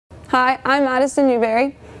Hi, I'm Madison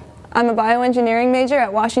Newberry. I'm a bioengineering major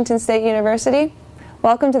at Washington State University.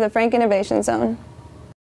 Welcome to the Frank Innovation Zone.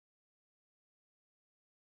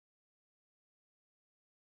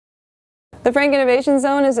 The Frank Innovation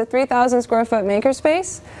Zone is a 3,000 square foot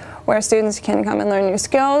makerspace where students can come and learn new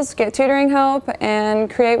skills, get tutoring help, and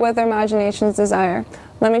create what their imaginations desire.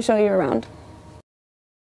 Let me show you around.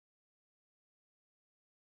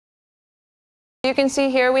 You can see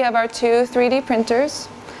here we have our two 3D printers.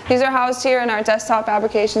 These are housed here in our desktop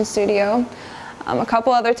fabrication studio. A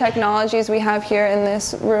couple other technologies we have here in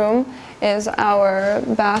this room is our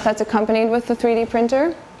bath that's accompanied with the 3D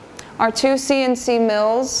printer, our two CNC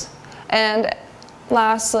mills, and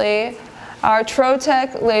lastly, our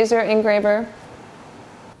Trotec laser engraver.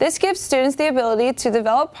 This gives students the ability to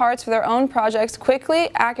develop parts for their own projects quickly,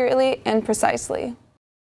 accurately, and precisely.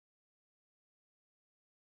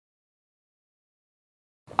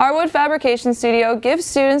 Our wood fabrication studio gives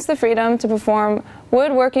students the freedom to perform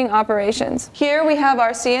woodworking operations. Here we have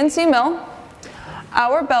our CNC mill,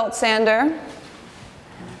 our belt sander,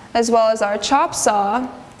 as well as our chop saw,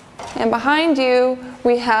 and behind you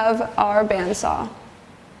we have our bandsaw.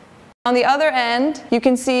 On the other end, you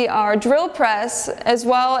can see our drill press as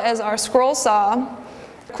well as our scroll saw.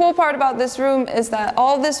 The cool part about this room is that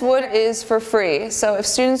all this wood is for free, so if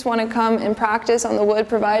students want to come and practice on the wood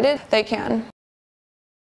provided, they can.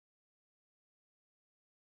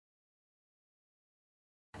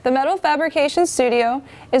 The metal fabrication studio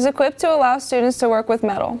is equipped to allow students to work with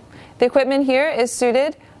metal. The equipment here is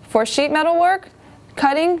suited for sheet metal work,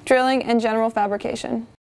 cutting, drilling, and general fabrication.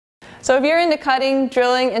 So if you're into cutting,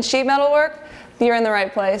 drilling, and sheet metal work, you're in the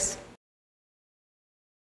right place.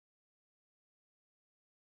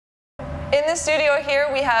 In the studio here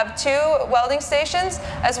we have two welding stations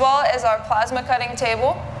as well as our plasma cutting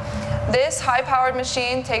table. This high-powered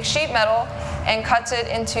machine takes sheet metal and cuts it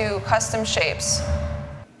into custom shapes.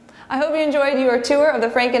 I hope you enjoyed your tour of the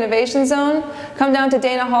Frank Innovation Zone. Come down to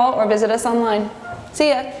Dana Hall or visit us online. See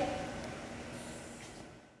ya!